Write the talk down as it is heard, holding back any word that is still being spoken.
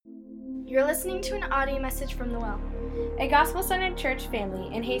You're listening to an audio message from The Well, a gospel-centered church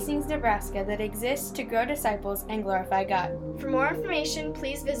family in Hastings, Nebraska that exists to grow disciples and glorify God. For more information,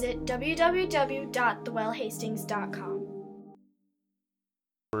 please visit www.thewellhastings.com.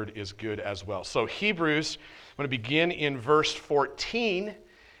 Word is good as well. So Hebrews, I'm going to begin in verse 14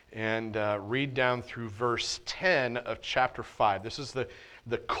 and read down through verse 10 of chapter 5. This is the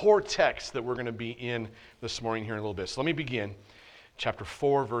core text that we're going to be in this morning here in a little bit. So let me begin. Chapter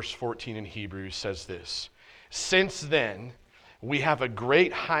 4, verse 14 in Hebrews says this: "Since then, we have a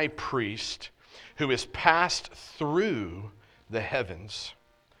great high priest who has passed through the heavens,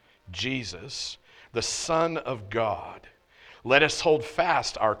 Jesus, the Son of God. Let us hold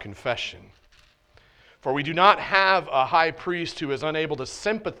fast our confession. For we do not have a high priest who is unable to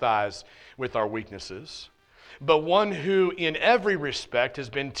sympathize with our weaknesses, but one who in every respect has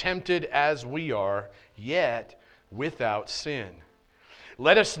been tempted as we are, yet without sin.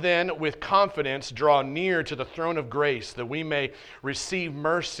 Let us then with confidence draw near to the throne of grace, that we may receive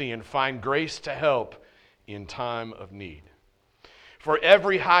mercy and find grace to help in time of need. For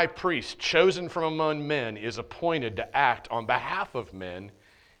every high priest chosen from among men is appointed to act on behalf of men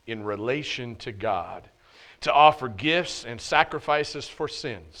in relation to God, to offer gifts and sacrifices for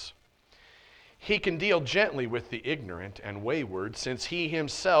sins. He can deal gently with the ignorant and wayward, since he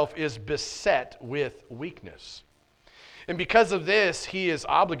himself is beset with weakness. And because of this, he is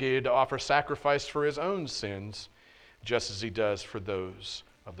obligated to offer sacrifice for his own sins, just as he does for those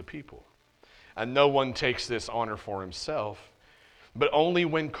of the people. And no one takes this honor for himself, but only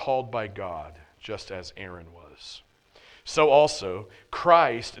when called by God, just as Aaron was. So also,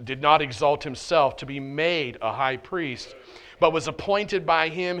 Christ did not exalt himself to be made a high priest, but was appointed by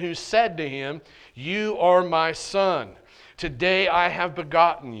him who said to him, 'You are my son. Today I have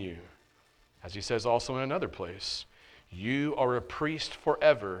begotten you.' As he says also in another place, 'You are a priest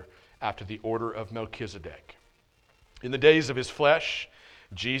forever after the order of Melchizedek.' In the days of his flesh,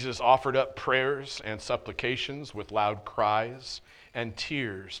 Jesus offered up prayers and supplications with loud cries and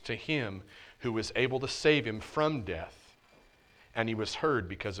tears to him who was able to save him from death, and he was heard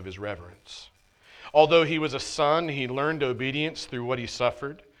because of his reverence. Although he was a son, he learned obedience through what he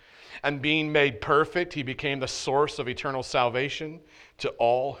suffered, and being made perfect, he became the source of eternal salvation to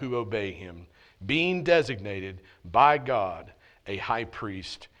all who obey him, being designated by God a high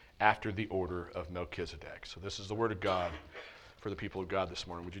priest after the order of Melchizedek." So this is the word of God for the people of God this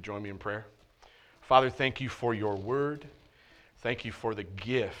morning. Would you join me in prayer? Father, thank you for your word. Thank you for the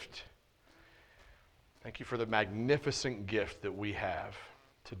gift. Thank you for the magnificent gift that we have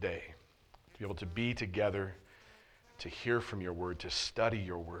today, to be able to be together, to hear from your word, to study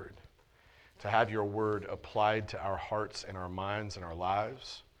your word, to have your word applied to our hearts and our minds and our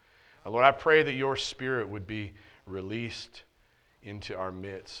lives. Lord, I pray that your Spirit would be released into our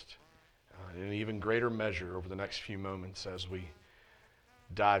midst in an even greater measure over the next few moments as we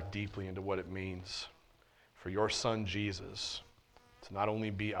dive deeply into what it means for your Son Jesus to not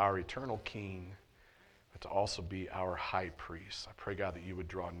only be our eternal King, but to also be our high priest. I pray, God, that you would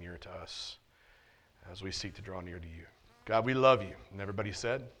draw near to us as we seek to draw near to you. God, we love you. And everybody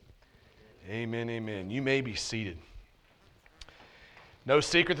said, amen, amen. You may be seated. No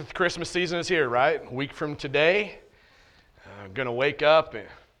secret that the Christmas season is here, right? A week from today, I'm going to wake up and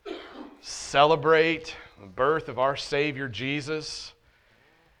celebrate the birth of our Savior Jesus.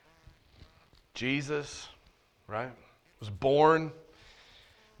 Jesus, right, was born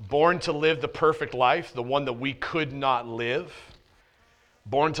to live the perfect life, the one that we could not live.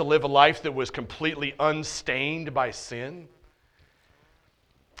 Born to live a life that was completely unstained by sin.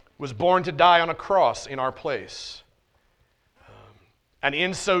 Was born to die on a cross in our place. And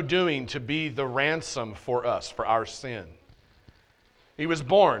in so doing, to be the ransom for us, for our sin. He was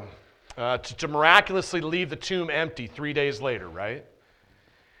born to miraculously leave the tomb empty 3 days later, right?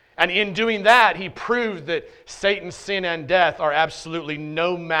 And in doing that, he proved that Satan, sin, and death are absolutely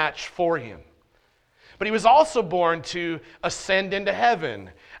no match for him. But he was also born to ascend into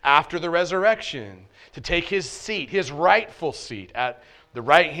heaven after the resurrection, to take his seat, his rightful seat at the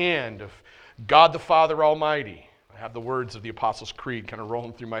right hand of God the Father Almighty. I have the words of the Apostles' Creed kind of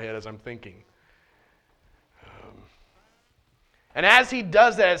rolling through my head as I'm thinking. And as he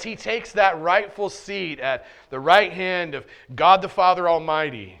does that, as he takes that rightful seat at the right hand of God the Father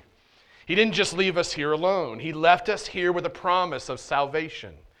Almighty, he didn't just leave us here alone. He left us here with a promise of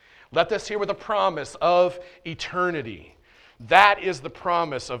salvation. Left us here with a promise of eternity. That is the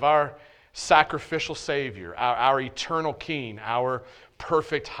promise of our sacrificial Savior, our eternal King, our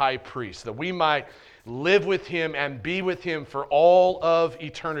perfect high priest, that we might live with him and be with him for all of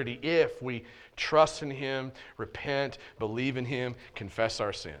eternity if we trust in him, repent, believe in him, confess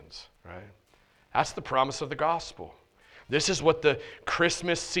our sins, right? That's the promise of the gospel. This is what the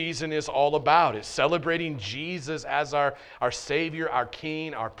Christmas season is all about. It's celebrating Jesus as our Savior, our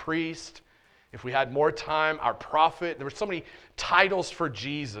King, our priest. If we had more time, our prophet. There were so many titles for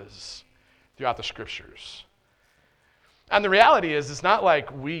Jesus throughout the scriptures. And the reality is, it's not like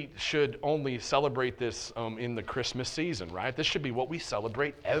we should only celebrate this in the Christmas season, right? This should be what we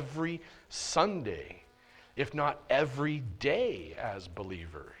celebrate every Sunday, if not every day as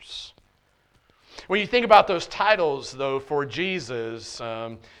believers. When you think about those titles, though, for Jesus,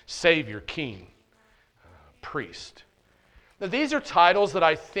 Savior, King, Priest, now, these are titles that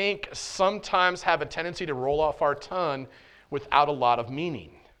I think sometimes have a tendency to roll off our tongue without a lot of meaning.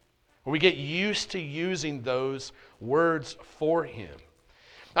 We get used to using those words for him.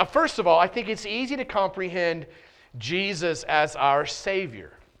 Now, first of all, I think it's easy to comprehend Jesus as our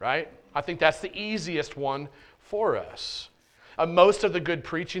Savior, right? I think that's the easiest one for us. Most of the good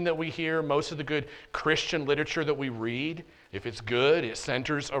preaching that we hear, most of the good Christian literature that we read, if it's good, it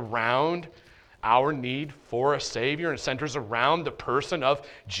centers around our need for a Savior and centers around the person of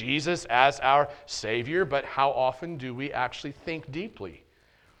Jesus as our Savior. But how often do we actually think deeply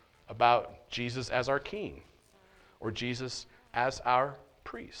about Jesus as our King or Jesus as our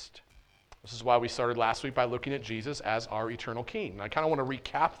priest? This is why we started last week by looking at Jesus as our eternal King. And I kind of want to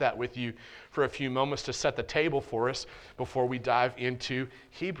recap that with you for a few moments to set the table for us before we dive into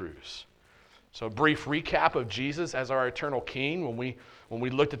Hebrews. So a brief recap of Jesus as our eternal King. When we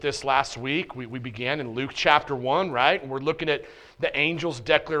looked at this last week, we began in Luke chapter 1, right? And we're looking at the angel's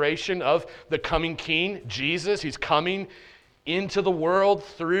declaration of the coming King, Jesus. He's coming into the world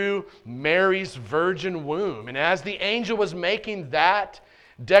through Mary's virgin womb. And as the angel was making that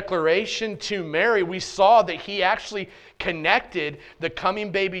declaration to Mary, we saw that he actually connected the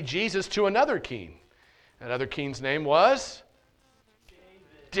coming baby Jesus to another king. That other king's name was?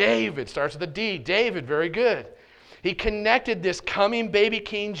 David. Starts with a D. David, very good. He connected this coming baby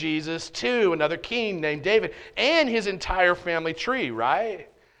King Jesus to another king named David and his entire family tree, right?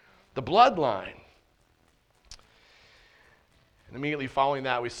 The bloodline. And immediately following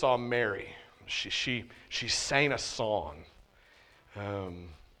that, we saw Mary. She sang a song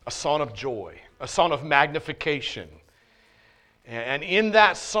of joy, a song of magnification. And in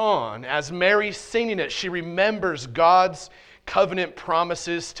that song, as Mary's singing it, she remembers God's covenant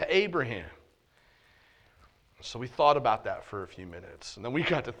promises to Abraham. So we thought about that for a few minutes. And then we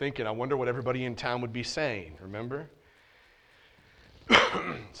got to thinking, I wonder what everybody in town would be saying, remember?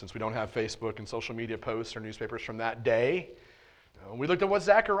 Since we don't have Facebook and social media posts or newspapers from that day, we looked at what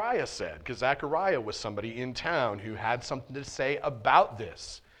Zechariah said, because Zechariah was somebody in town who had something to say about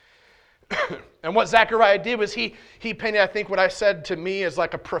this. And what Zechariah did was he painted, I think what I said to me is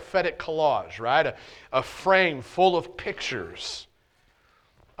like a prophetic collage, right? A frame full of pictures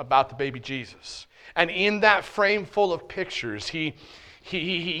about the baby Jesus. And in that frame full of pictures, he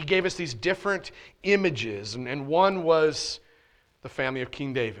gave us these different images. And one was the family of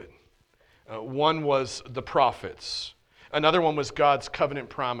King David. One was the prophets. Another one was God's covenant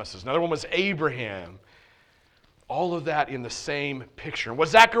promises. Another one was Abraham. All of that in the same picture. And what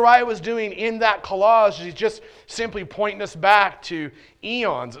Zechariah was doing in that collage is he's just simply pointing us back to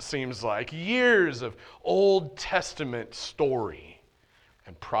eons, it seems like, years of Old Testament story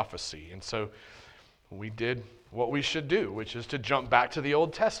and prophecy. And so we did what we should do, which is to jump back to the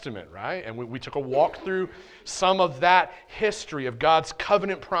Old Testament, right? And we took a walk through some of that history of God's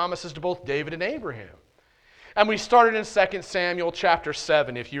covenant promises to both David and Abraham. And we started in 2 Samuel chapter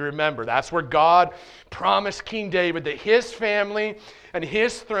 7, if you remember. That's where God promised King David that his family and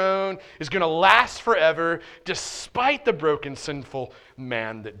his throne is going to last forever despite the broken, sinful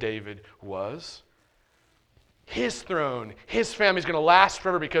man that David was. His throne, his family is going to last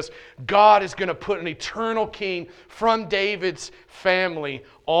forever because God is going to put an eternal king from David's family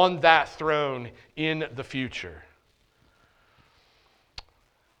on that throne in the future.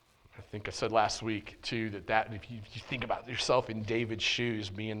 I think I said last week, too, that if you think about yourself in David's shoes,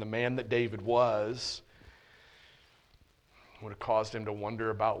 being the man that David was, would have caused him to wonder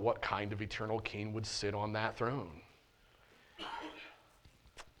about what kind of eternal king would sit on that throne. A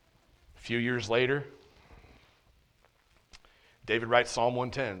few years later, David writes Psalm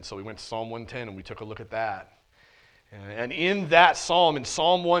 110. So we went to Psalm 110 and we took a look at that. And in that psalm, in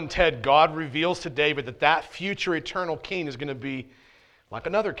Psalm 110, God reveals to David that future eternal king is going to be like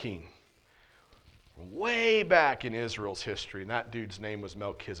another king way back in Israel's history, and that dude's name was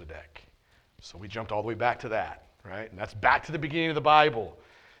Melchizedek. So we jumped all the way back to that, right? And that's back to the beginning of the Bible,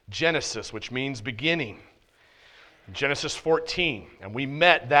 Genesis, which means beginning. Genesis 14, and we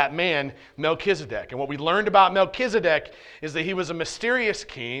met that man, Melchizedek. And what we learned about Melchizedek is that he was a mysterious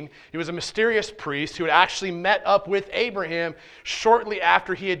king. He was a mysterious priest who had actually met up with Abraham shortly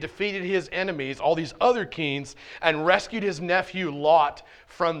after he had defeated his enemies, all these other kings, and rescued his nephew Lot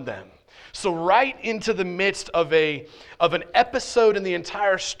from them. So right into the midst of an episode in the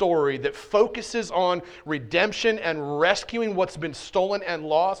entire story that focuses on redemption and rescuing what's been stolen and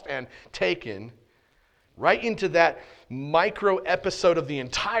lost and taken, right into that micro episode of the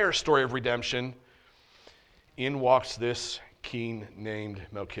entire story of redemption, in walks this king named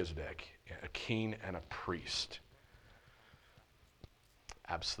Melchizedek, a king and a priest.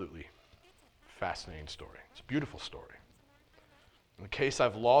 Absolutely fascinating story. It's a beautiful story. In case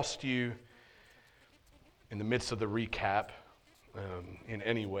I've lost you in the midst of the recap in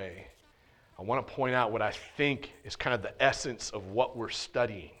any way, I want to point out what I think is kind of the essence of what we're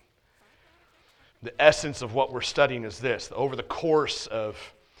studying. The essence of what we're studying is this: over the course of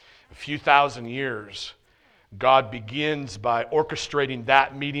a few thousand years, God begins by orchestrating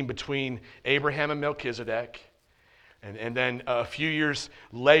that meeting between Abraham and Melchizedek. And then a few years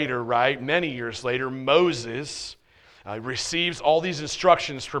later, right, many years later, Moses receives all these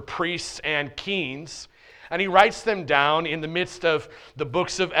instructions for priests and kings, and he writes them down in the midst of the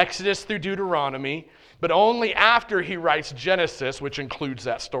books of Exodus through Deuteronomy, but only after he writes Genesis, which includes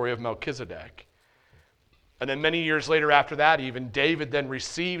that story of Melchizedek. And then many years later after that, even David then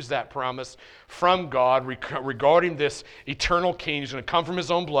receives that promise from God regarding this eternal king who's going to come from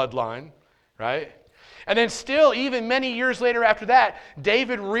his own bloodline, right? And then still, even many years later after that,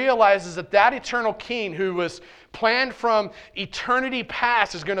 David realizes that that eternal king who was planned from eternity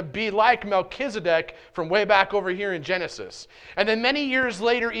past is going to be like Melchizedek from way back over here in Genesis. And then many years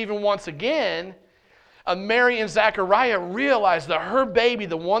later, even once again, Mary and Zechariah realize that her baby,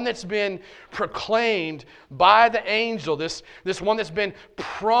 the one that's been proclaimed by the angel, this one that's been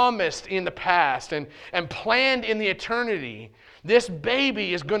promised in the past and planned in the eternity, this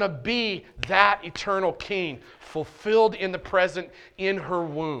baby is going to be that eternal king, fulfilled in the present in her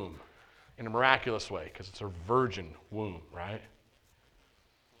womb in a miraculous way, because it's her virgin womb, right?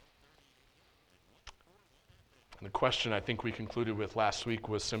 And the question I think we concluded with last week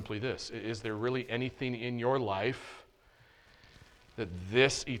was simply this: is there really anything in your life that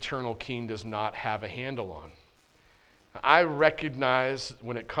this eternal king does not have a handle on? I recognize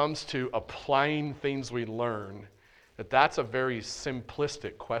when it comes to applying things we learn that that's a very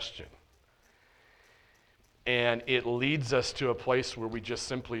simplistic question. And it leads us to a place where we just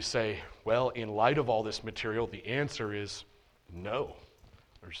simply say, well, in light of all this material, the answer is no.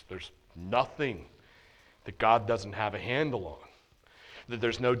 There's nothing that God doesn't have a handle on. That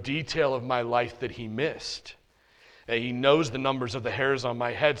there's no detail of my life that he missed. He knows the numbers of the hairs on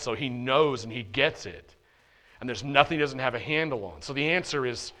my head, so he knows and he gets it. And there's nothing he doesn't have a handle on. So the answer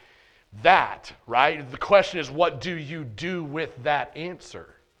is that, right? The question is, what do you do with that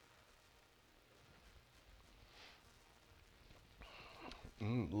answer?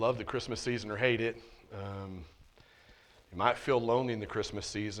 Love the Christmas season or hate it. You might feel lonely in the Christmas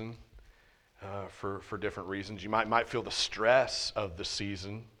season. For different reasons. You might feel the stress of the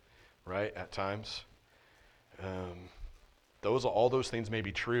season, right, at times. All those things may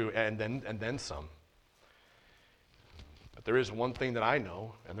be true, and then some. But there is one thing that I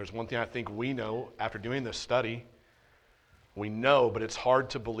know, and there's one thing I think we know after doing this study. We know, but it's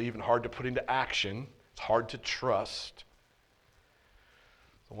hard to believe and hard to put into action. It's hard to trust.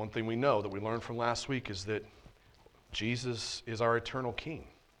 The one thing we know that we learned from last week is that Jesus is our eternal king.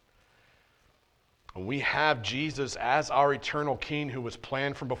 We have Jesus as our eternal king who was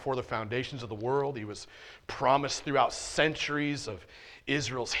planned from before the foundations of the world. He was promised throughout centuries of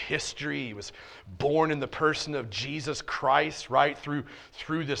Israel's history. He was born in the person of Jesus Christ, right,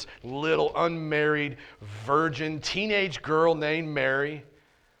 through this little unmarried virgin teenage girl named Mary.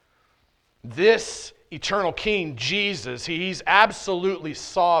 This eternal king, Jesus, he's absolutely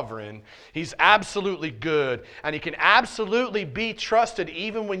sovereign. He's absolutely good. And he can absolutely be trusted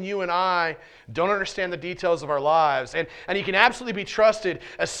even when you and I don't understand the details of our lives. And he can absolutely be trusted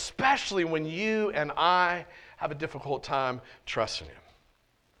especially when you and I have a difficult time trusting him.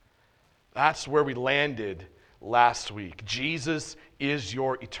 That's where we landed last week. Jesus is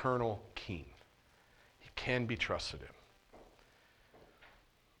your eternal king. He can be trusted him.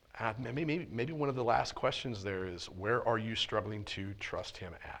 Maybe one of the last questions there is, where are you struggling to trust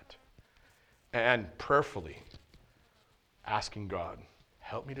him at? And prayerfully asking God,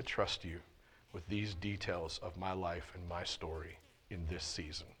 help me to trust you with these details of my life and my story in this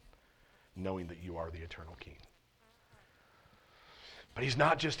season, knowing that you are the eternal king. But he's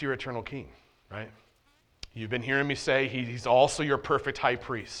not just your eternal king, right? You've been hearing me say he's also your perfect high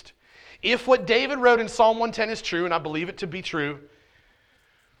priest. If what David wrote in Psalm 110 is true, and I believe it to be true,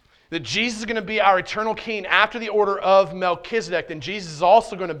 that Jesus is going to be our eternal king after the order of Melchizedek, then Jesus is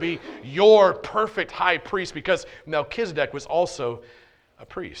also going to be your perfect high priest because Melchizedek was also a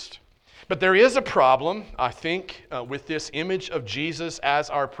priest. But there is a problem, I think, with this image of Jesus as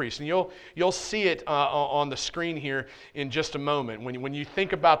our priest. And you'll see it on the screen here in just a moment when you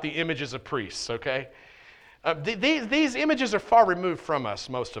think about the images of priests, okay? These images are far removed from us,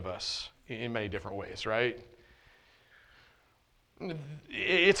 most of us, in many different ways, right?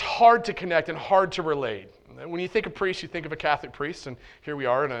 It's hard to connect and hard to relate. When you think of priests, you think of a Catholic priest, and here we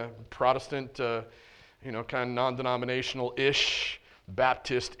are in a Protestant, kind of non-denominational-ish,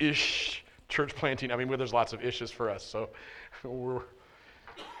 Baptist-ish church planting. I mean, there's lots of ishes for us, so we're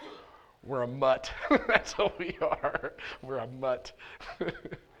a mutt. That's what we are. We're a mutt.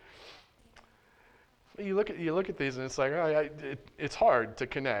 You look at these, and it's like, it's hard to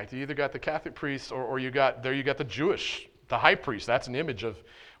connect. You either got the Catholic priest, or you got the Jewish, the high priest. That's an image of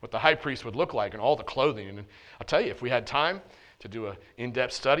what the high priest would look like and all the clothing. And I'll tell you, if we had time to do an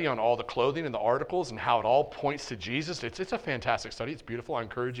in-depth study on all the clothing and the articles and how it all points to Jesus, it's a fantastic study. It's beautiful. I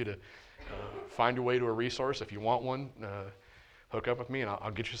encourage you to find your way to a resource. If you want one, hook up with me, and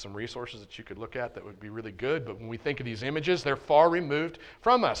I'll get you some resources that you could look at that would be really good. But when we think of these images, they're far removed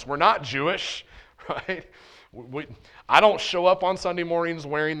from us. We're not Jewish, right? I don't show up on Sunday mornings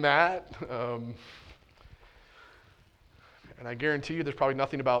wearing that. And I guarantee you there's probably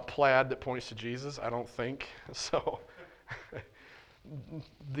nothing about plaid that points to Jesus, I don't think. So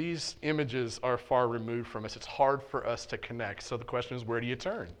these images are far removed from us. It's hard for us to connect. So the question is, where do you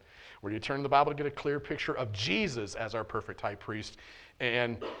turn? Where do you turn to the Bible to get a clear picture of Jesus as our perfect high priest?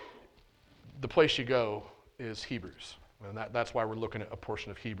 And the place you go is Hebrews. And that's why we're looking at a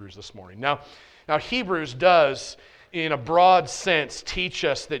portion of Hebrews this morning. Now Hebrews does, in a broad sense, teach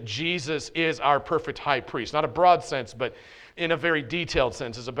us that Jesus is our perfect high priest. Not a broad sense, but in a very detailed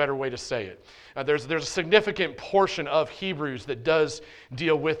sense is a better way to say it. There's a significant portion of Hebrews that does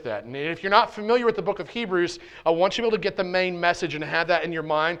deal with that. And if you're not familiar with the book of Hebrews, I want you to be able to get the main message and have that in your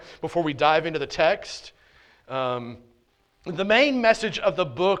mind before we dive into the text. The main message of the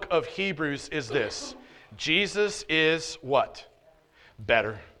book of Hebrews is this: Jesus is what?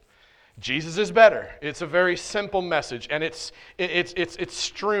 Better. Jesus is better. It's a very simple message, and it's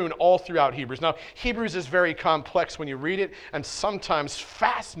strewn all throughout Hebrews. Now, Hebrews is very complex when you read it, and sometimes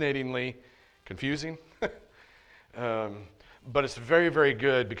fascinatingly confusing. But it's very, very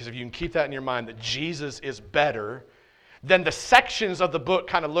good, because if you can keep that in your mind, that Jesus is better, then the sections of the book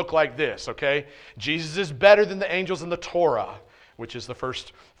kind of look like this, okay? Jesus is better than the angels in the Torah, which is the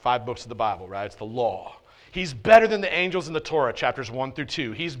first 5 books of the Bible, right? It's the law. He's better than the angels in the Torah, chapters 1 through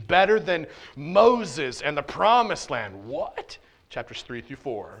 2. He's better than Moses and the promised land. What? Chapters 3 through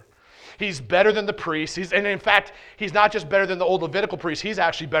 4. He's better than the priests. And in fact, he's not just better than the old Levitical priests. He's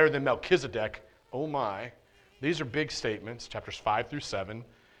actually better than Melchizedek. Oh my. These are big statements, chapters 5 through 7.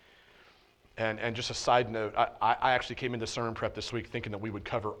 And just a side note, I actually came into sermon prep this week thinking that we would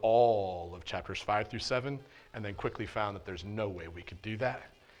cover all of chapters 5 through 7, and then quickly found that there's no way we could do that.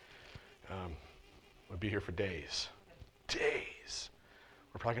 We'll be here for days. Days.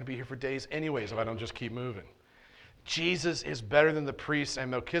 We're probably going to be here for days anyways if I don't just keep moving. Jesus is better than the priests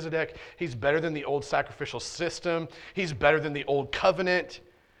and Melchizedek. He's better than the old sacrificial system. He's better than the old covenant.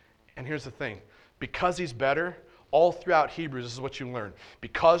 And here's the thing. Because he's better, all throughout Hebrews, this is what you learn.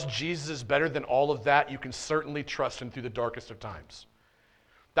 Because Jesus is better than all of that, you can certainly trust him through the darkest of times.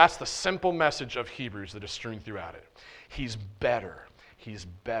 That's the simple message of Hebrews that is strewn throughout it. He's better. He's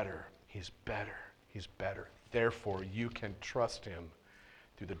better. He's better. He's better. Therefore, you can trust him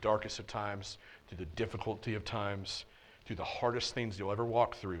through the darkest of times, through the difficulty of times, through the hardest things you'll ever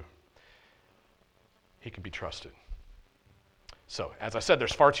walk through. He can be trusted. So, as I said,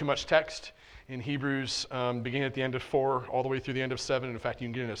 there's far too much text in Hebrews, beginning at the end of 4, all the way through the end of 7. In fact, you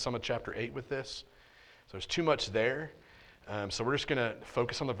can get into some of chapter 8 with this. So there's too much there. So we're just going to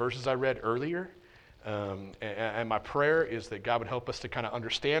focus on the verses I read earlier. And my prayer is that God would help us to kind of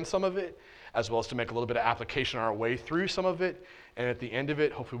understand some of it, as well as to make a little bit of application on our way through some of it. And at the end of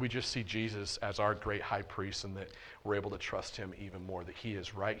it, hopefully we just see Jesus as our great high priest, and that we're able to trust him even more, that he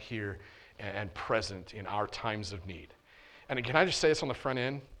is right here and present in our times of need. And can I just say this on the front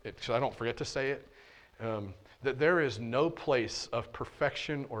end, so I don't forget to say it, that there is no place of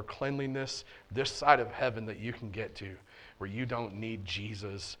perfection or cleanliness this side of heaven that you can get to where you don't need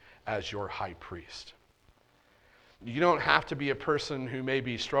Jesus as your high priest. You don't have to be a person who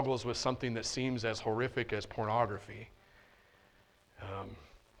maybe struggles with something that seems as horrific as pornography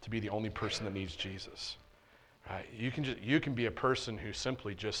to be the only person that needs Jesus. Right? You can be a person who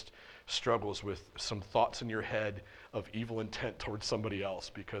simply just struggles with some thoughts in your head of evil intent towards somebody else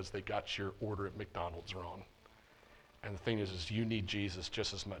because they got your order at McDonald's wrong. And the thing is you need Jesus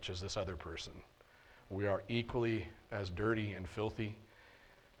just as much as this other person. We are equally as dirty and filthy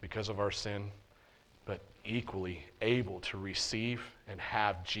because of our sin, but equally able to receive and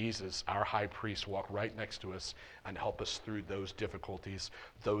have Jesus, our high priest, walk right next to us and help us through those difficulties,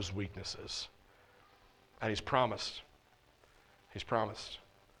 those weaknesses. And he's promised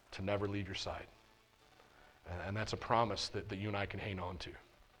to never leave your side. And that's a promise that you and I can hang on to.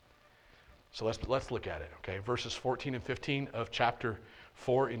 So let's look at it, okay? Verses 14 and 15 of chapter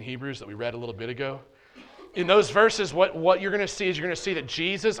 4 in Hebrews that we read a little bit ago. In those verses, what you're going to see is you're going to see that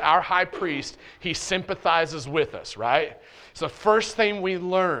Jesus, our high priest, he sympathizes with us, right? It's the first thing we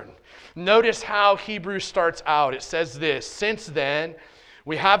learn. Notice how Hebrews starts out. It says this, since then,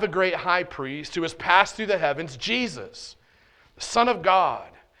 we have a great high priest who has passed through the heavens, Jesus, the Son of God.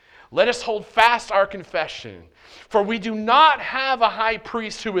 Let us hold fast our confession. For we do not have a high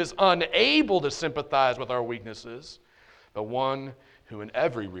priest who is unable to sympathize with our weaknesses, but one who in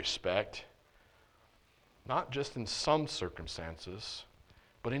every respect, not just in some circumstances,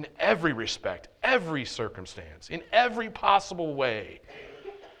 but in every respect, every circumstance, in every possible way,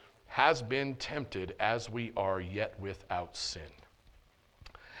 has been tempted as we are, yet without sin.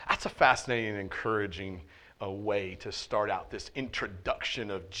 That's a fascinating and encouraging way to start out this introduction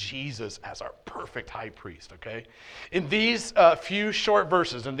of Jesus as our perfect high priest, okay? In these few short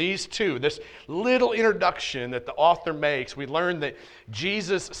verses, in these two, this little introduction that the author makes, we learn that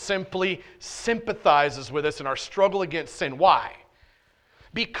Jesus simply sympathizes with us in our struggle against sin. Why?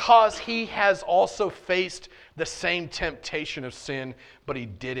 Because he has also faced the same temptation of sin, but he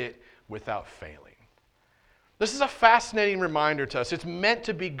did it without failing. This is a fascinating reminder to us. It's meant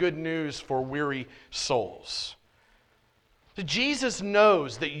to be good news for weary souls. Jesus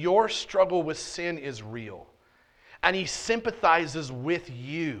knows that your struggle with sin is real, and he sympathizes with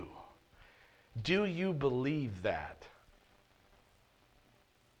you. Do you believe that?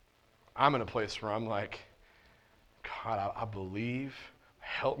 I'm in a place where I'm like, God, I believe.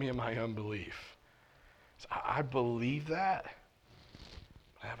 Help me in my unbelief. I believe that,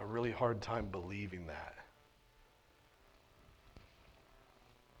 but I have a really hard time believing that.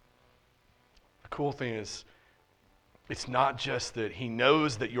 Cool thing is, it's not just that he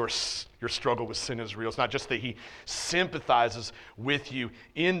knows that your struggle with sin is real. It's not just that he sympathizes with you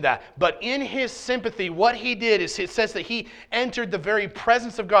in that. But in his sympathy, what he did is it says that he entered the very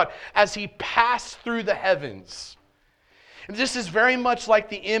presence of God as he passed through the heavens. And this is very much like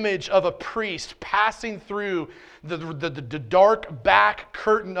the image of a priest passing through the dark back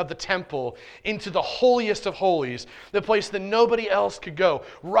curtain of the temple into the holiest of holies, the place that nobody else could go,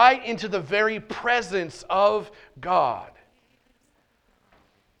 right into the very presence of God.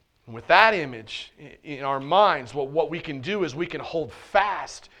 And with that image in our minds, what we can do is we can hold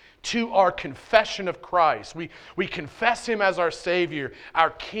fast to our confession of Christ. We confess him as our Savior, our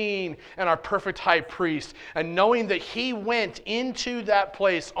King, and our perfect high priest. And knowing that he went into that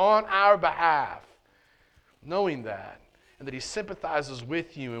place on our behalf, knowing that, and that he sympathizes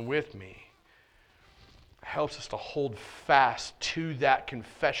with you and with me, helps us to hold fast to that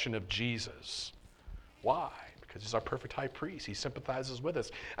confession of Jesus. Why? Because he's our perfect high priest. He sympathizes with us.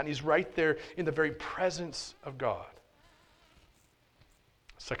 And he's right there in the very presence of God.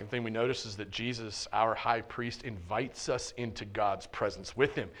 Second thing we notice is that Jesus, our high priest, invites us into God's presence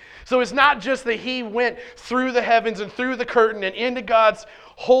with him. So it's not just that he went through the heavens and through the curtain and into God's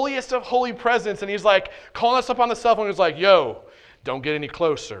holiest of holy presence, and he's like calling us up on the cell phone. He's like, yo, don't get any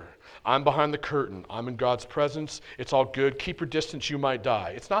closer. I'm behind the curtain. I'm in God's presence. It's all good. Keep your distance. You might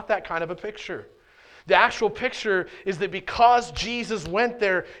die. It's not that kind of a picture. The actual picture is that because Jesus went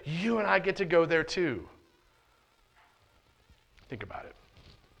there, you and I get to go there too. Think about it.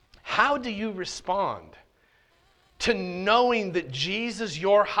 How do you respond to knowing that Jesus,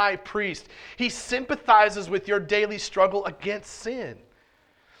 your high priest, he sympathizes with your daily struggle against sin?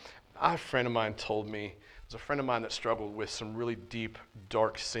 A friend of mine told me, there's a friend of mine that struggled with some really deep,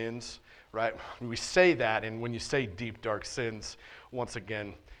 dark sins, right? We say that, and when you say deep, dark sins, once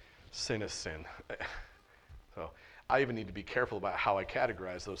again, sin is sin. So I even need to be careful about how I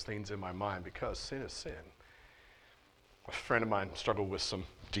categorize those things in my mind, because sin is sin. A friend of mine struggled with some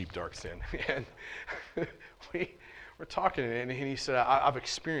deep, dark sin. And we were talking, and he said, I've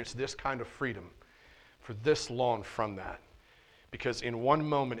experienced this kind of freedom for this long from that. Because in one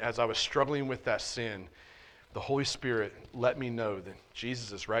moment, as I was struggling with that sin, the Holy Spirit let me know that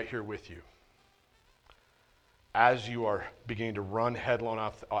Jesus is right here with you. As you are beginning to run headlong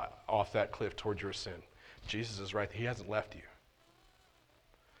off that cliff towards your sin. Jesus is right. He hasn't left you.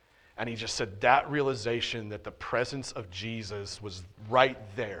 And he just said that realization that the presence of Jesus was right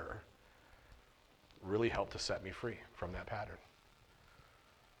there really helped to set me free from that pattern.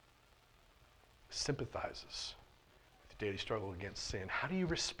 Sympathizes with the daily struggle against sin. How do you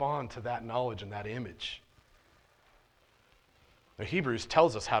respond to that knowledge and that image? The Hebrews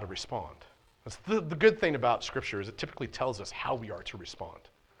tells us how to respond. That's the good thing about Scripture is it typically tells us how we are to respond.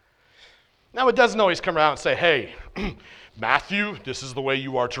 Now, it doesn't always come around and say, hey, Matthew, this is the way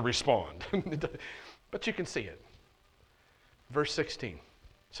you are to respond. But you can see it. Verse 16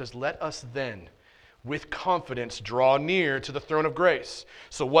 says, let us then with confidence draw near to the throne of grace.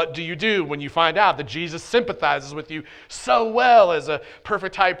 So what do you do when you find out that Jesus sympathizes with you so well as a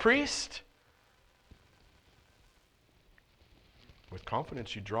perfect high priest? With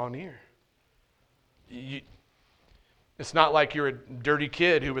confidence, you draw near. It's not like you're a dirty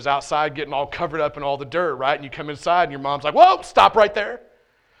kid who was outside getting all covered up in all the dirt, right? And you come inside and your mom's like, whoa, stop right there.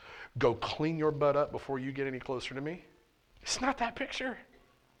 Go clean your butt up before you get any closer to me. It's not that picture,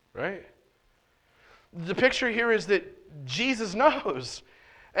 right? The picture here is that Jesus knows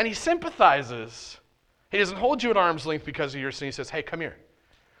and he sympathizes. He doesn't hold you at arm's length because of your sin. He says, hey, come here.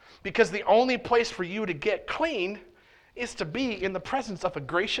 Because the only place for you to get clean is to be in the presence of a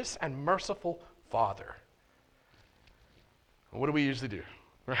gracious and merciful Father. What do we usually do?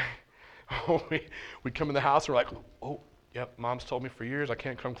 Right? we come in the house and we're like, oh, yep, Mom's told me for years I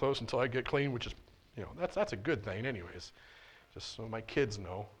can't come close until I get clean, which is, that's a good thing anyways. Just so my kids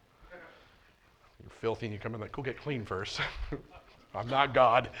know. You're filthy and you come in like, go get clean first. I'm not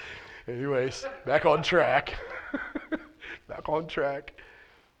God. Anyways, back on track. Back on track.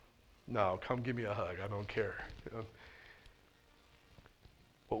 No, come give me a hug. I don't care.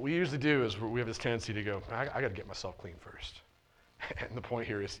 What we usually do is we have this tendency to go, I got to get myself clean first. And the point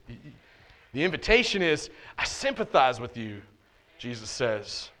here is, the invitation is, I sympathize with you, Jesus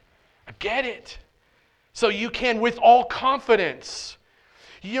says. I get it. So you can, with all confidence,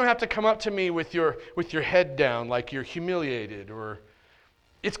 you don't have to come up to me with your head down like you're humiliated, or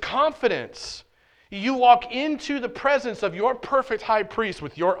it's confidence. You walk into the presence of your perfect high priest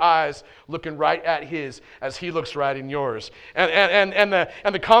with your eyes looking right at his as he looks right in yours. And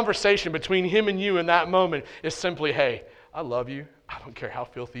the conversation between him and you in that moment is simply, hey, I love you. I don't care how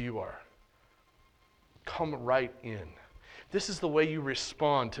filthy you are. Come right in. This is the way you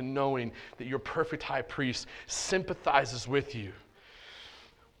respond to knowing that your perfect high priest sympathizes with you.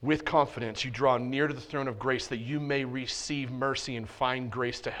 With confidence, you draw near to the throne of grace that you may receive mercy and find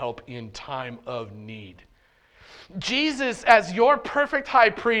grace to help in time of need. Jesus, as your perfect high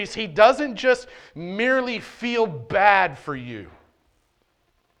priest, he doesn't just merely feel bad for you.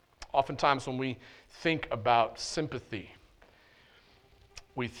 Oftentimes when we think about sympathy,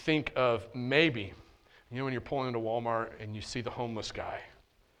 we think of maybe, when you're pulling into Walmart and you see the homeless guy,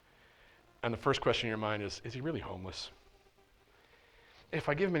 and the first question in your mind is he really homeless? If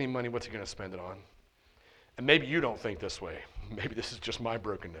I give him any money, what's he going to spend it on? And maybe you don't think this way. Maybe this is just my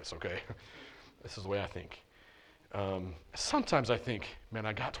brokenness, okay? This is the way I think. Sometimes I think, man,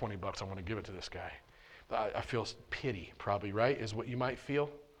 I got $20, I want to give it to this guy. I feel pity, probably, right, is what you might feel.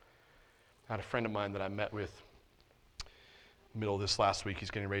 I had a friend of mine that I met with middle of this last week. He's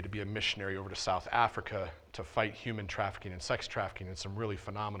getting ready to be a missionary over to South Africa to fight human trafficking and sex trafficking in some really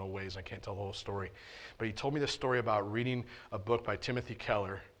phenomenal ways. I can't tell the whole story. But he told me this story about reading a book by Timothy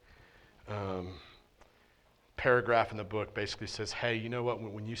Keller. Paragraph in the book basically says, hey, you know what?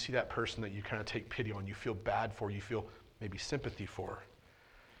 When you see that person that you kind of take pity on, you feel bad for, you feel maybe sympathy for,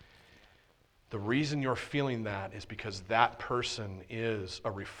 the reason you're feeling that is because that person is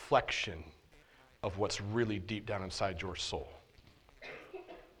a reflection of what's really deep down inside your soul.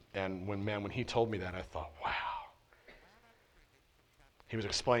 And when he told me that, I thought, wow. He was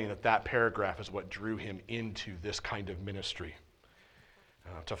explaining that paragraph is what drew him into this kind of ministry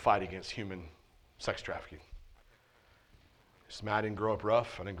to fight against human sex trafficking. I didn't grow up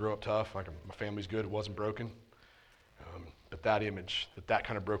rough. I didn't grow up tough. My family's good. It wasn't broken. But that image, that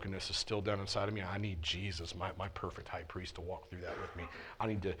kind of brokenness is still down inside of me. I need Jesus, my perfect high priest, to walk through that with me. I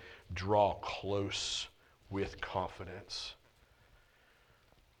need to draw close with confidence.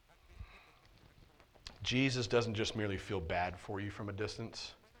 Jesus doesn't just merely feel bad for you from a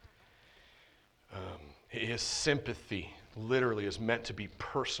distance. His sympathy literally is meant to be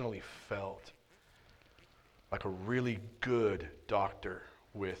personally felt, like a really good doctor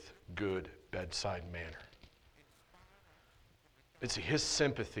with good bedside manner. It's his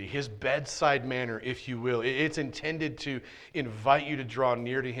sympathy, his bedside manner, if you will. It's intended to invite you to draw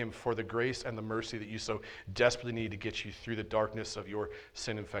near to him for the grace and the mercy that you so desperately need to get you through the darkness of your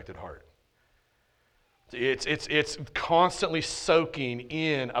sin-infected heart. It's constantly soaking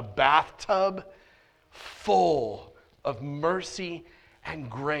in a bathtub full of mercy and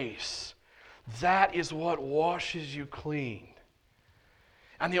grace. That is what washes you clean.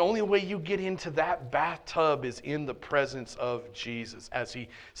 And the only way you get into that bathtub is in the presence of Jesus as he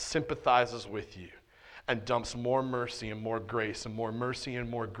sympathizes with you and dumps more mercy and more grace and more mercy and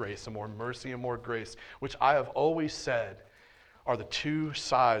more grace and more mercy and more grace, which I have always said are the two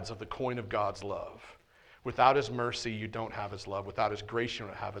sides of the coin of God's love. Without his mercy, you don't have his love. Without his grace, you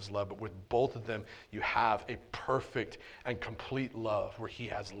don't have his love. But with both of them, you have a perfect and complete love where he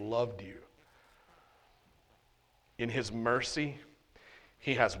has loved you. In his mercy,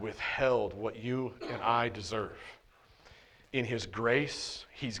 he has withheld what you and I deserve. In his grace,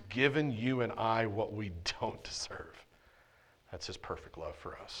 he's given you and I what we don't deserve. That's his perfect love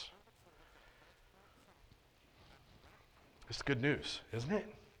for us. It's good news, isn't it?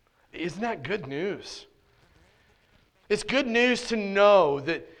 Isn't that good news? It's good news to know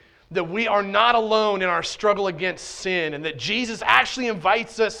that we are not alone in our struggle against sin and that Jesus actually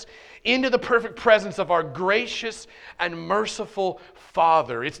invites us into the perfect presence of our gracious and merciful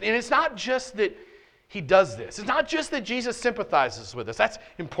Father. It's not just that he does this. It's not just that Jesus sympathizes with us. That's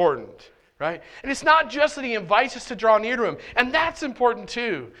important, right? And it's not just that he invites us to draw near to him. And that's important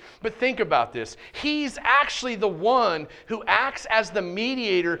too. But think about this. He's actually the one who acts as the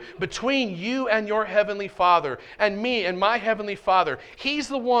mediator between you and your heavenly Father and me and my heavenly Father. He's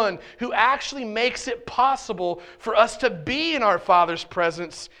the one who actually makes it possible for us to be in our Father's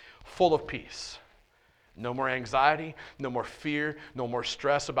presence full of peace. No more anxiety, no more fear, no more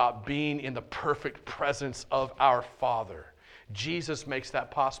stress about being in the perfect presence of our Father. Jesus makes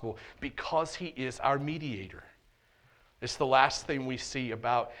that possible because he is our mediator. It's the last thing we see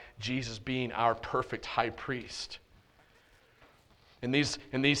about Jesus being our perfect high priest. In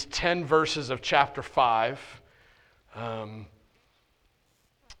these 10 verses of chapter 5,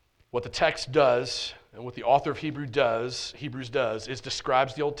 what the text does and what the author of Hebrews does is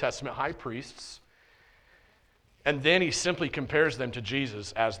describes the Old Testament high priests, and then he simply compares them to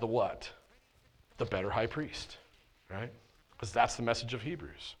Jesus as the what? The better high priest, right? Because that's the message of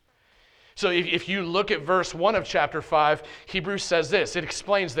Hebrews. So if you look at verse 1 of chapter 5, Hebrews says this. It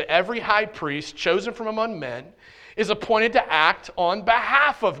explains that every high priest chosen from among men is appointed to act on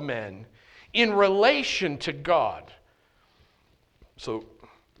behalf of men in relation to God. So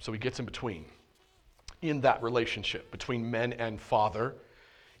he gets in between. In that relationship between men and Father,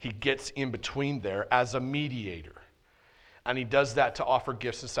 he gets in between there as a mediator. And he does that to offer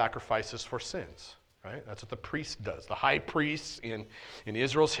gifts and sacrifices for sins. Right? That's what the priest does. The high priests in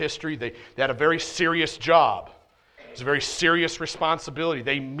Israel's history, they had a very serious job. It was a very serious responsibility.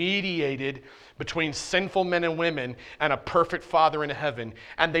 They mediated between sinful men and women and a perfect Father in heaven.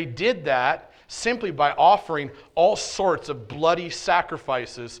 And they did that simply by offering all sorts of bloody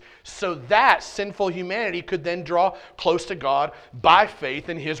sacrifices so that sinful humanity could then draw close to God by faith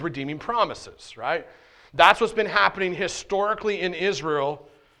in his redeeming promises, right? That's what's been happening historically in Israel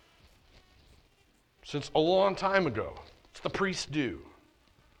since a long time ago. It's the priests do.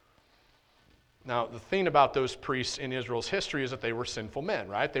 Now, the thing about those priests in Israel's history is that they were sinful men,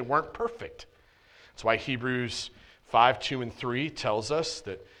 right? They weren't perfect. That's why Hebrews 5:2-3 tells us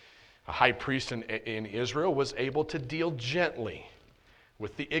that a high priest in Israel was able to deal gently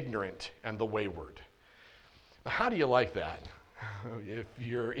with the ignorant and the wayward. Now, how do you like that? If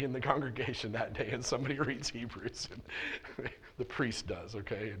you're in the congregation that day and somebody reads Hebrews, and the priest does,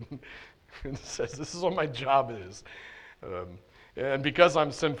 okay, and says, this is what my job is. And because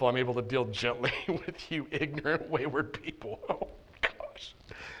I'm sinful, I'm able to deal gently with you ignorant, wayward people. Oh, gosh.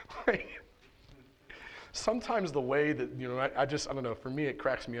 Sometimes the way that, I don't know, for me it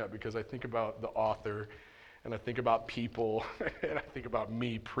cracks me up because I think about the author and I think about people and I think about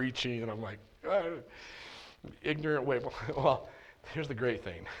me preaching and I'm like, ignorant, wayward. Well, here's the great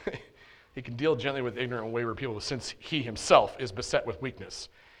thing. He can deal gently with ignorant and wayward people since he himself is beset with weakness.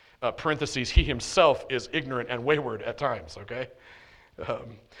 Parentheses, he himself is ignorant and wayward at times, okay?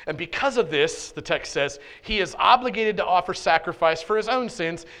 And because of this, the text says, he is obligated to offer sacrifice for his own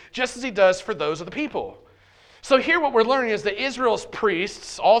sins, just as he does for those of the people. So here what we're learning is that Israel's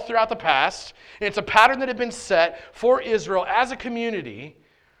priests, all throughout the past, and it's a pattern that had been set for Israel as a community,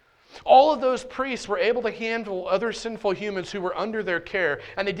 all of those priests were able to handle other sinful humans who were under their care,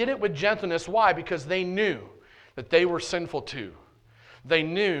 and they did it with gentleness. Why? Because they knew that they were sinful too. They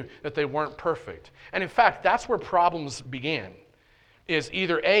knew that they weren't perfect. And in fact, that's where problems began. Is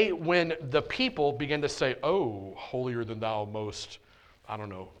either A, when the people began to say, oh, holier than thou most,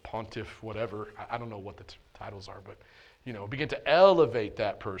 pontiff, whatever. I don't know what the titles are, but, begin to elevate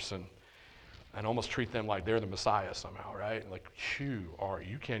that person. and almost treat them like they're the Messiah somehow, right? Like,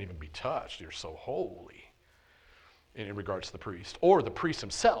 you can't even be touched. You're so holy in regards to the priest. Or the priest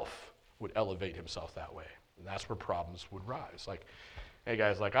himself would elevate himself that way. And that's where problems would rise. Like, hey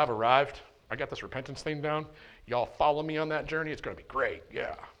guys, like I've arrived. I got this repentance thing down. Y'all follow me on that journey. It's going to be great.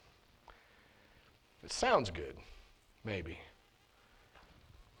 Yeah. It sounds good, maybe.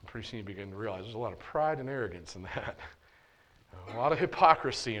 Pretty soon you begin to realize there's a lot of pride and arrogance in that. A lot of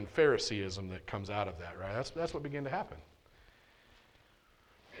hypocrisy and Phariseeism that comes out of that, right? That's what began to happen.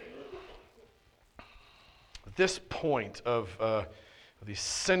 At this point of these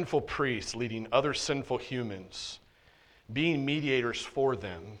sinful priests leading other sinful humans, being mediators for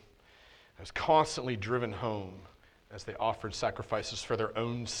them, was constantly driven home as they offered sacrifices for their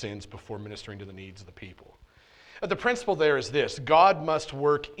own sins before ministering to the needs of the people. The principle there is this: God must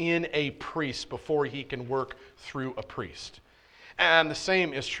work in a priest before he can work through a priest. And the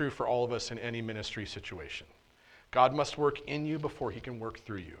same is true for all of us in any ministry situation. God must work in you before he can work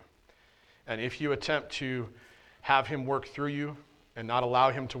through you. And if you attempt to have him work through you and not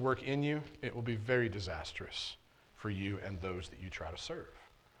allow him to work in you, it will be very disastrous for you and those that you try to serve.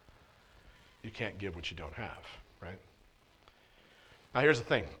 You can't give what you don't have, right? Now here's the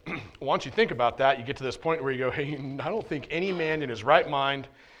thing. Once you think about that, you get to this point where you go, hey, I don't think any man in his right mind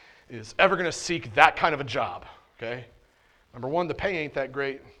is ever going to seek that kind of a job, okay? Number one, the pay ain't that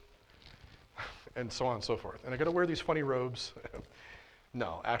great, and so on and so forth. And I got to wear these funny robes.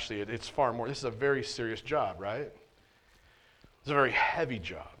 No, actually, it's far more. This is a very serious job, right? It's a very heavy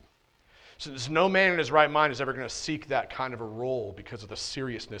job. So there's no man in his right mind is ever going to seek that kind of a role because of the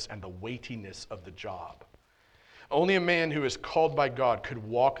seriousness and the weightiness of the job. Only a man who is called by God could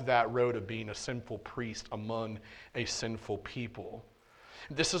walk that road of being a sinful priest among a sinful people.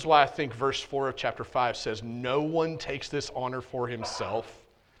 This is why I think verse 4 of chapter 5 says, no one takes this honor for himself,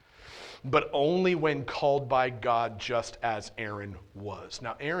 but only when called by God, just as Aaron was.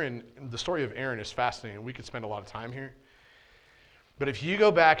 Now Aaron, the story of Aaron is fascinating. We could spend a lot of time here. But if you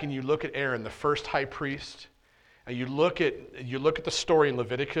go back and you look at Aaron, the first high priest, and you look at the story in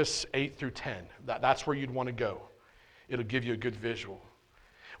Leviticus 8 through 10, that's where you'd want to go. It'll give you a good visual.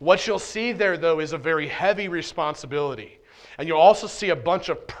 What you'll see there, though, is a very heavy responsibility. And you'll also see a bunch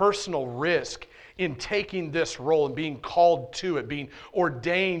of personal risk in taking this role and being called to it, being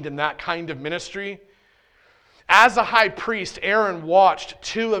ordained in that kind of ministry. As a high priest, Aaron watched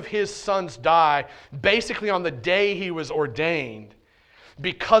two of his sons die basically on the day he was ordained,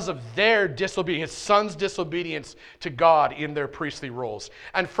 because of their disobedience, his son's disobedience to God in their priestly roles.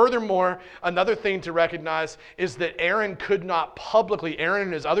 And furthermore, another thing to recognize is that Aaron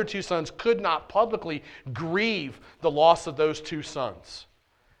and his other two sons could not publicly grieve the loss of those two sons.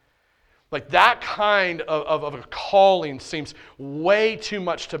 Like that kind of a calling seems way too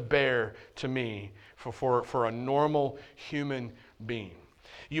much to bear to me for a normal human being.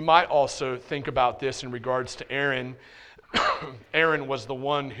 You might also think about this in regards to Aaron. Aaron was the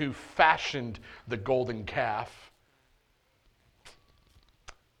one who fashioned the golden calf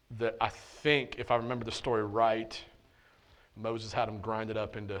that I think, if I remember the story right, Moses had him grind it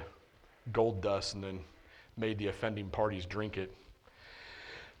up into gold dust and then made the offending parties drink it.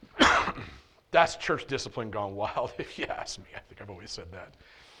 That's church discipline gone wild, if you ask me. I think I've always said that.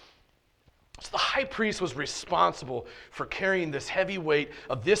 So the high priest was responsible for carrying this heavy weight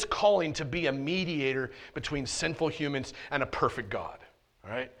of this calling to be a mediator between sinful humans and a perfect God.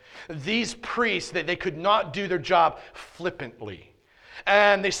 All right? These priests, they could not do their job flippantly.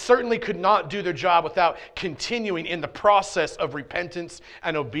 And they certainly could not do their job without continuing in the process of repentance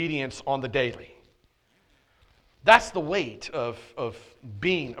and obedience on the daily. That's the weight of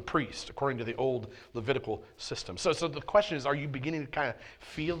being a priest, according to the old Levitical system. So the question is, are you beginning to kind of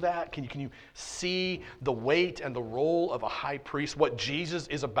feel that? Can you see the weight and the role of a high priest, what Jesus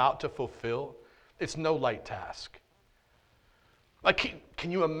is about to fulfill? It's no light task. Like,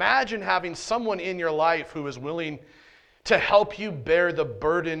 can you imagine having someone in your life who is willing to help you bear the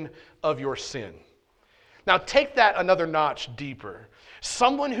burden of your sin? Now take that another notch deeper.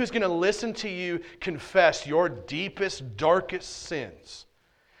 Someone who's going to listen to you confess your deepest, darkest sins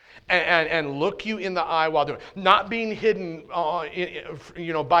and look you in the eye while doing it. Not being hidden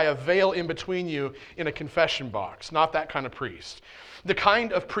by a veil in between you in a confession box. Not that kind of priest. The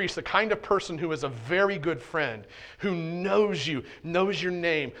kind of priest, the kind of person who is a very good friend, who knows you, knows your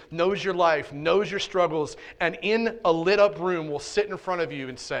name, knows your life, knows your struggles, and in a lit up room will sit in front of you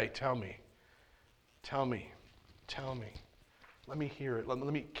and say, tell me. Let me hear it. Let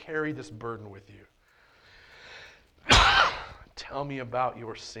me carry this burden with you. Tell me about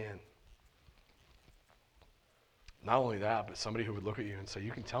your sin. Not only that, but somebody who would look at you and say,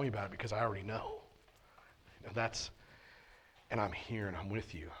 you can tell me about it because I already know. And I'm here and I'm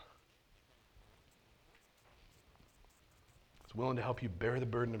with you. He's willing to help you bear the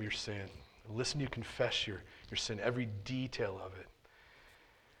burden of your sin. Listen to you confess your sin, every detail of it.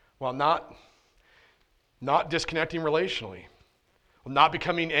 While not disconnecting relationally, not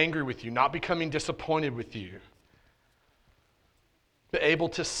becoming angry with you, not becoming disappointed with you, but able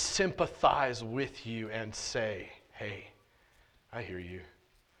to sympathize with you and say, hey, I hear you.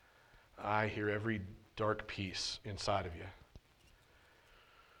 I hear every dark piece inside of you.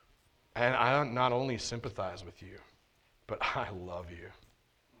 And I not only sympathize with you, but I love you.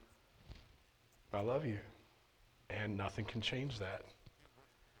 I love you. And nothing can change that.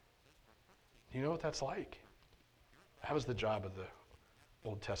 You know what that's like? That was the job of the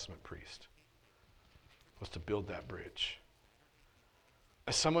Old Testament priest, was to build that bridge.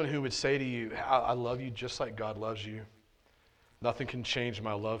 As someone who would say to you, I love you just like God loves you. Nothing can change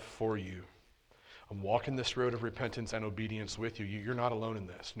my love for you. I'm walking this road of repentance and obedience with you. You're not alone in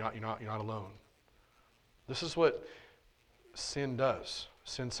this. You're not alone. This is what sin does.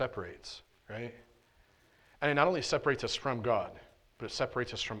 Sin separates, right? And it not only separates us from God, but it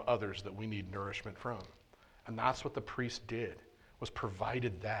separates us from others that we need nourishment from. And that's what the priest did, was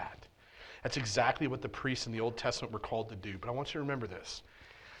provided that. That's exactly what the priests in the Old Testament were called to do. But I want you to remember this.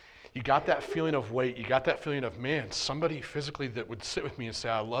 You got that feeling of weight. You got that feeling of, man, somebody physically that would sit with me and say,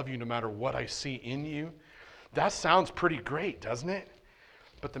 I love you no matter what I see in you. That sounds pretty great, doesn't it?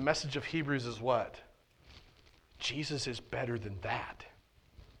 But the message of Hebrews is what? Jesus is better than that.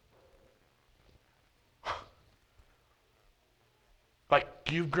 Like,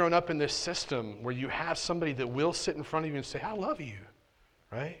 you've grown up in this system where you have somebody that will sit in front of you and say, I love you,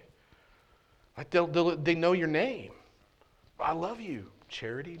 right? Like they know your name. I love you,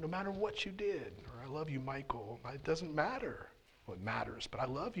 Charity, no matter what you did. Or I love you, Michael. It doesn't matter. Well, it matters, but I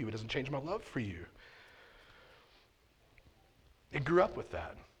love you. It doesn't change my love for you. They grew up with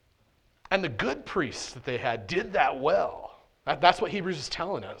that. And the good priests that they had did that well. That's what Hebrews is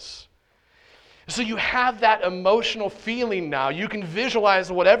telling us. So you have that emotional feeling now. You can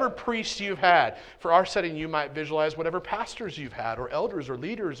visualize whatever priests you've had. For our setting, you might visualize whatever pastors you've had, or elders, or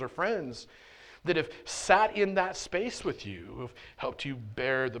leaders, or friends that have sat in that space with you, who have helped you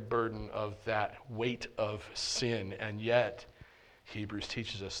bear the burden of that weight of sin. And yet, Hebrews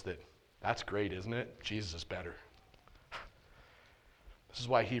teaches us that that's great, isn't it? Jesus is better. This is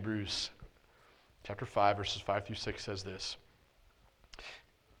why Hebrews chapter 5, verses 5 through 6 says this.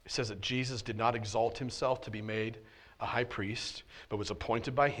 It says that Jesus did not exalt himself to be made a high priest, but was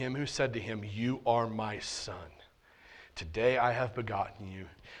appointed by him who said to him, you are my son. Today I have begotten you.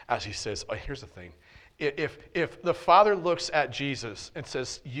 As he says, here's the thing. If the Father looks at Jesus and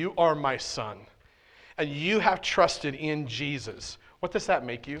says, you are my son, and you have trusted in Jesus, what does that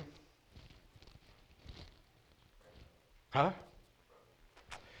make you? Huh?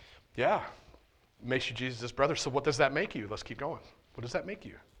 Yeah. It makes you Jesus' brother. So what does that make you? Let's keep going. What does that make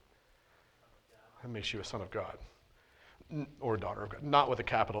you? It makes you a son of God. Or a daughter of God. Not with a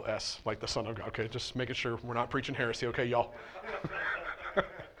capital S, like the Son of God. Okay, just making sure we're not preaching heresy. Okay, y'all.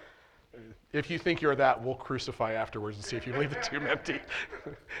 If you think you're that, we'll crucify afterwards and see if you leave the tomb empty.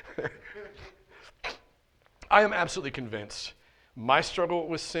 I am absolutely convinced my struggle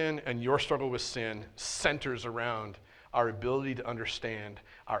with sin and your struggle with sin centers around our ability to understand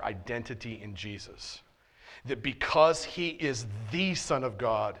our identity in Jesus. That because he is the Son of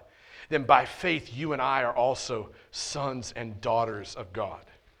God, then by faith you and I are also sons and daughters of God.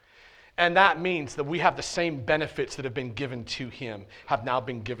 And that means that we have the same benefits that have been given to him, have now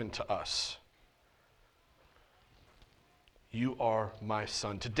been given to us. You are my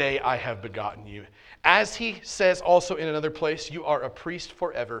son. Today I have begotten you. As he says also in another place, you are a priest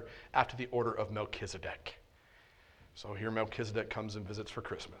forever after the order of Melchizedek. So here Melchizedek comes and visits for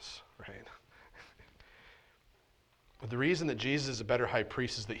Christmas, right? But the reason that Jesus is a better high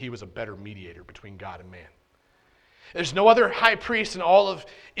priest is that he was a better mediator between God and man. There's no other high priest in all of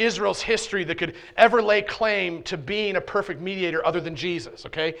Israel's history that could ever lay claim to being a perfect mediator other than Jesus,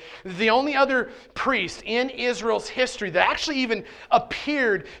 okay? The only other priest in Israel's history that actually even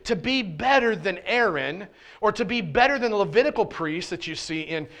appeared to be better than Aaron or to be better than the Levitical priest that you see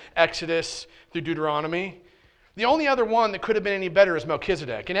in Exodus through Deuteronomy, the only other one that could have been any better is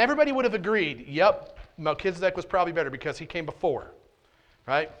Melchizedek. And everybody would have agreed, yep, Melchizedek was probably better because he came before,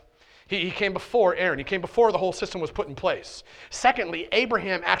 right? He came before Aaron. He came before the whole system was put in place. Secondly,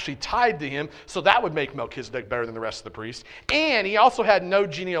 Abraham actually tied to him, so that would make Melchizedek better than the rest of the priests. And he also had no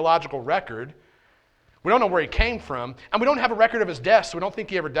genealogical record, We don't know where he came from, and we don't have a record of his death, so we don't think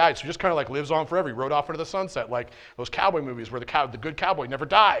he ever died. So he just kind of like lives on forever. He rode off into the sunset, like those cowboy movies where the good cowboy never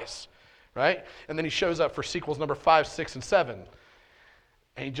dies, right? And then he shows up for sequels number 5, 6, and 7,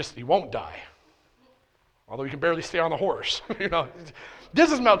 and he won't die, although he can barely stay on the horse.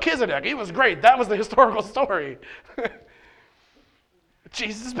 This is Melchizedek. He was great. That was the historical story.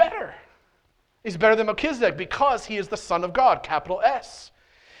 Jesus is better. He's better than Melchizedek because he is the Son of God, capital S.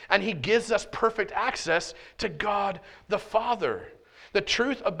 And he gives us perfect access to God the Father. The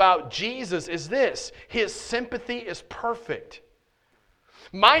truth about Jesus is this: his sympathy is perfect.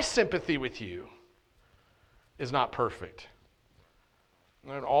 My sympathy with you is not perfect.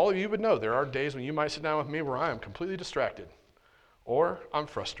 And all of you would know there are days when you might sit down with me where I am completely distracted. Or I'm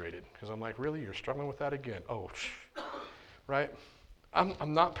frustrated because I'm like, really? You're struggling with that again? Oh, right?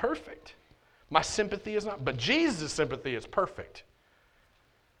 I'm not perfect. My sympathy is not, but Jesus' sympathy is perfect.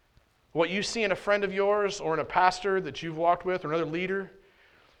 What you see in a friend of yours or in a pastor that you've walked with or another leader,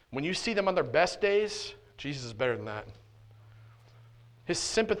 when you see them on their best days, Jesus is better than that. His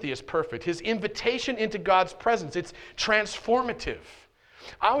sympathy is perfect. His invitation into God's presence, it's transformative.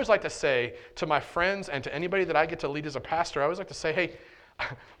 I always like to say to my friends and to anybody that I get to lead as a pastor, I always like to say, hey,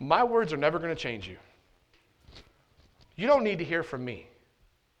 my words are never going to change you. You don't need to hear from me.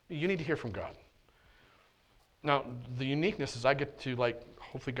 You need to hear from God. Now, the uniqueness is I get to,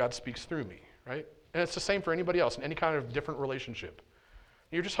 hopefully God speaks through me, right? And it's the same for anybody else in any kind of different relationship.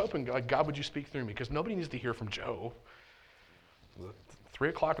 You're just hoping, God, would you speak through me? Because nobody needs to hear from Joe. 3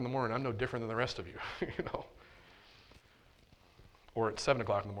 o'clock in the morning, I'm no different than the rest of you, Or at 7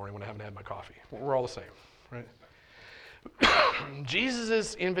 o'clock in the morning when I haven't had my coffee. We're all the same, right?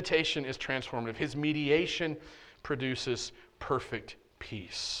 Jesus' invitation is transformative. His mediation produces perfect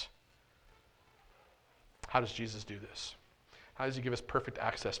peace. How does Jesus do this? How does he give us perfect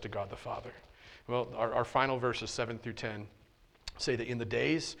access to God the Father? Well, our final verses 7 through 10 say that in the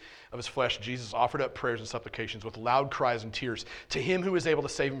days of his flesh, Jesus offered up prayers and supplications with loud cries and tears to him who was able to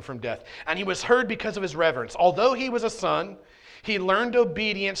save him from death. And he was heard because of his reverence. Although he was a son, he learned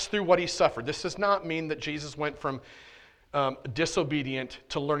obedience through what he suffered. This does not mean that Jesus went from disobedient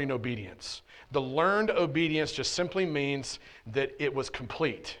to learning obedience. The learned obedience just simply means that it was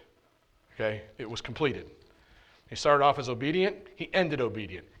complete. Okay? It was completed. He started off as obedient. He ended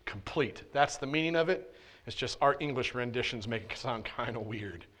obedient. Complete. That's the meaning of it. It's just our English renditions make it sound kind of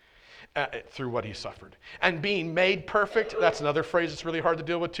weird through what he suffered. And being made perfect, that's another phrase that's really hard to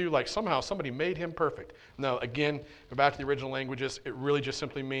deal with too. Like somehow somebody made him perfect. No, again, go back to the original languages. It really just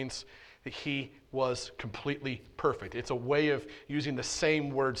simply means that he was completely perfect. It's a way of using the same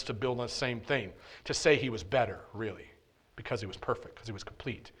words to build on the same thing. To say he was better, really, because he was perfect, because he was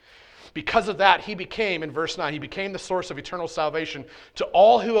complete. Because of that, he became, in verse 9, he became the source of eternal salvation to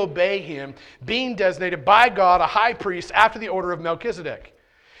all who obey him, being designated by God a high priest after the order of Melchizedek.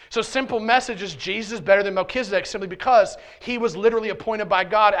 So simple message is Jesus is better than Melchizedek simply because he was literally appointed by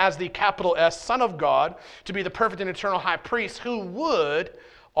God as the capital S, Son of God, to be the perfect and eternal high priest who would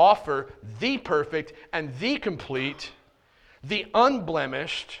offer the perfect and the complete, the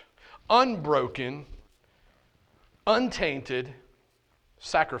unblemished, unbroken, untainted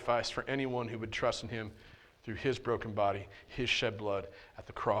sacrifice for anyone who would trust in him through his broken body, his shed blood at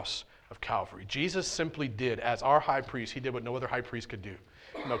the cross of Calvary. Jesus simply did, as our high priest, he did what no other high priest could do,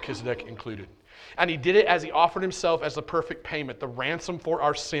 Melchizedek included. And he did it as he offered himself as the perfect payment, the ransom for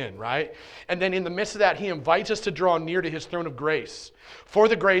our sin, right? And then in the midst of that, he invites us to draw near to his throne of grace for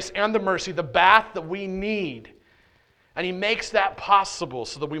the grace and the mercy, the bath that we need. And he makes that possible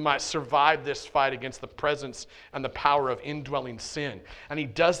so that we might survive this fight against the presence and the power of indwelling sin. And he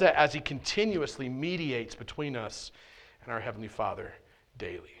does that as he continuously mediates between us and our Heavenly Father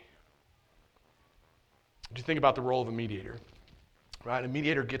daily. Do you think about the role of a mediator? Right? A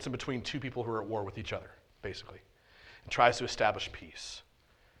mediator gets in between two people who are at war with each other, basically, and tries to establish peace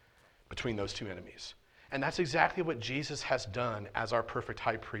between those two enemies. And that's exactly what Jesus has done as our perfect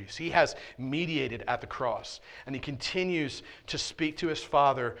high priest. He has mediated at the cross, and he continues to speak to his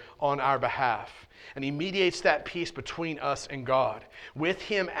Father on our behalf. And he mediates that peace between us and God. With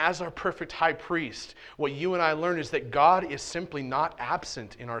him as our perfect high priest, what you and I learn is that God is simply not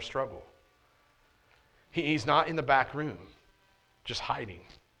absent in our struggle. He's not in the back room, just hiding,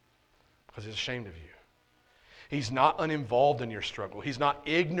 because he's ashamed of you. He's not uninvolved in your struggle. He's not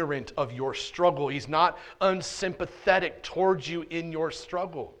ignorant of your struggle. He's not unsympathetic towards you in your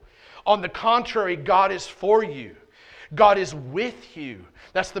struggle. On the contrary, God is for you. God is with you.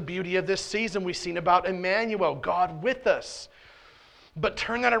 That's the beauty of this season we've seen about Emmanuel, God with us. But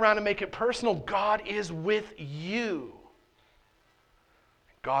turn that around and make it personal. God is with you.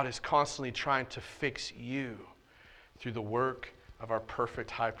 God is constantly trying to fix you through the work of our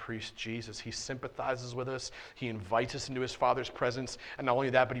perfect high priest, Jesus. He sympathizes with us. He invites us into his Father's presence. And not only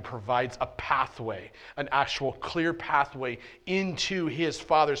that, but he provides a pathway, an actual clear pathway into his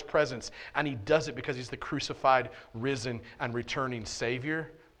Father's presence. And he does it because he's the crucified, risen, and returning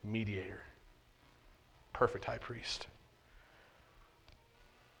Savior, mediator, perfect high priest.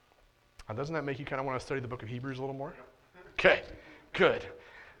 Now, doesn't that make you kind of want to study the book of Hebrews a little more? Okay, good.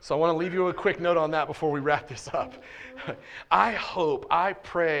 So I want to leave you with a quick note on that before we wrap this up. I hope, I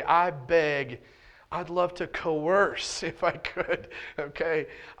pray, I beg, I'd love to coerce if I could, okay?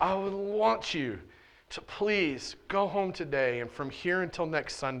 I would want you to please go home today and from here until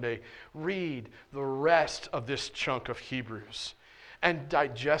next Sunday, read the rest of this chunk of Hebrews and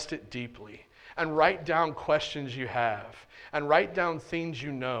digest it deeply and write down questions you have and write down things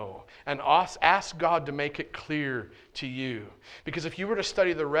you know and ask God to make it clear to you. Because if you were to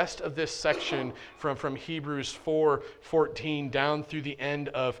study the rest of this section from Hebrews 4:14 down through the end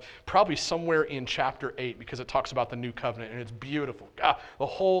of probably somewhere in chapter 8, because it talks about the new covenant and it's beautiful. God,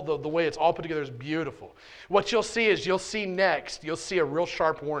 the way it's all put together is beautiful. What you'll see is you'll see a real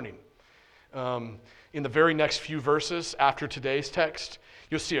sharp warning. In the very next few verses after today's text,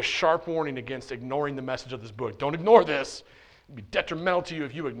 you'll see a sharp warning against ignoring the message of this book. Don't ignore this. It'd be detrimental to you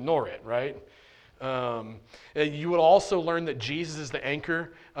if you ignore it, right? You will also learn that Jesus is the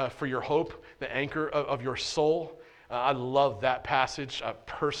anchor for your hope, the anchor of your soul. I love that passage.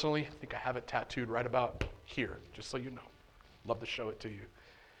 Personally, I think I have it tattooed right about here, just so you know. Love to show it to you.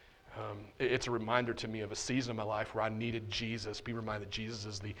 It's a reminder to me of a season of my life where I needed Jesus. Be reminded that Jesus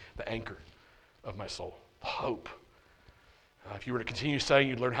is the anchor of my soul, hope. If you were to continue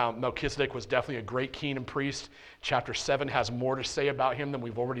studying, you'd learn how Melchizedek was definitely a great king and priest. Chapter 7 has more to say about him than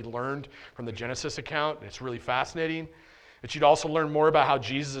we've already learned from the Genesis account. It's really fascinating. But you'd also learn more about how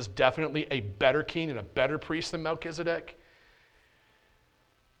Jesus is definitely a better king and a better priest than Melchizedek.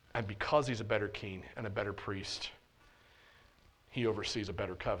 And because he's a better king and a better priest, he oversees a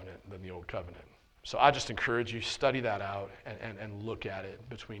better covenant than the old covenant. So I just encourage you, study that out and look at it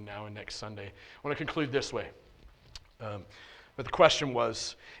between now and next Sunday. I want to conclude this way. But the question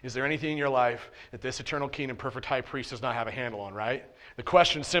was, is there anything in your life that this eternal king and perfect high priest does not have a handle on, right? The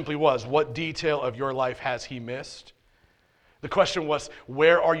question simply was, what detail of your life has he missed? The question was,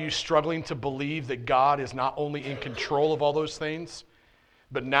 where are you struggling to believe that God is not only in control of all those things,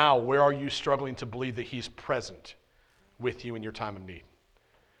 but now where are you struggling to believe that he's present with you in your time of need?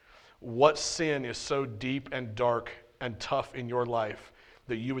 What sin is so deep and dark and tough in your life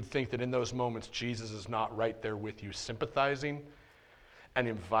that you would think that in those moments Jesus is not right there with you, sympathizing and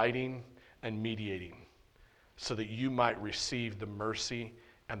inviting and mediating so that you might receive the mercy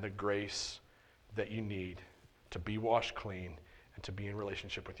and the grace that you need to be washed clean and to be in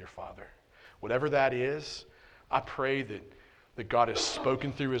relationship with your Father? Whatever that is, I pray that God has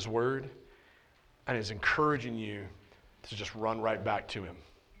spoken through his word and is encouraging you to just run right back to him.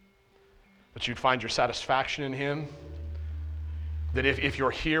 That you'd find your satisfaction in him. That if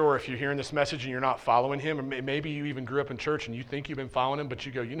you're here or if you're hearing this message and you're not following him, or maybe you even grew up in church and you think you've been following him, but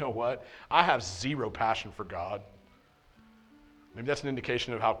you go, you know what? I have zero passion for God. Maybe that's an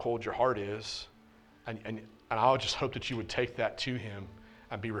indication of how cold your heart is. And I'll just hope that you would take that to him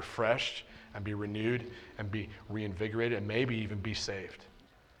and be refreshed and be renewed and be reinvigorated and maybe even be saved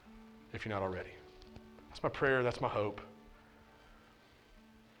if you're not already. That's my prayer. That's my hope.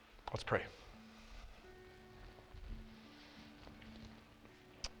 Let's pray.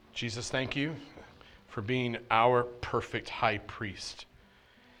 Jesus, thank you for being our perfect high priest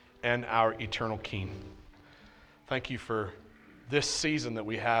and our eternal king. Thank you for this season that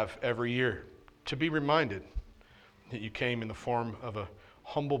we have every year to be reminded that you came in the form of a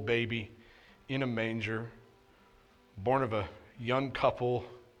humble baby in a manger, born of a young couple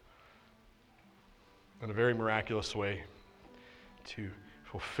in a very miraculous way to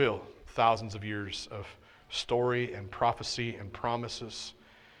fulfill thousands of years of story and prophecy and promises,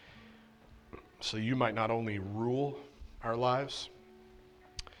 so you might not only rule our lives,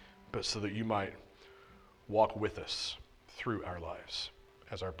 but so that you might walk with us through our lives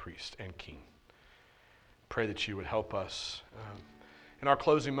as our priest and king. Pray that you would help us in our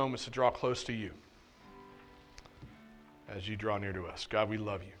closing moments to draw close to you as you draw near to us. God, we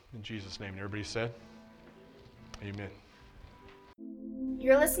love you. In Jesus' name, and everybody said, amen.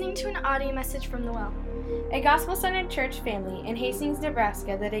 You're listening to an audio message from The Well, a gospel-centered church family in Hastings,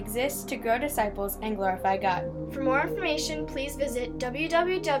 Nebraska that exists to grow disciples and glorify God. For more information, please visit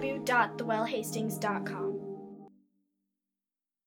www.thewellhastings.com.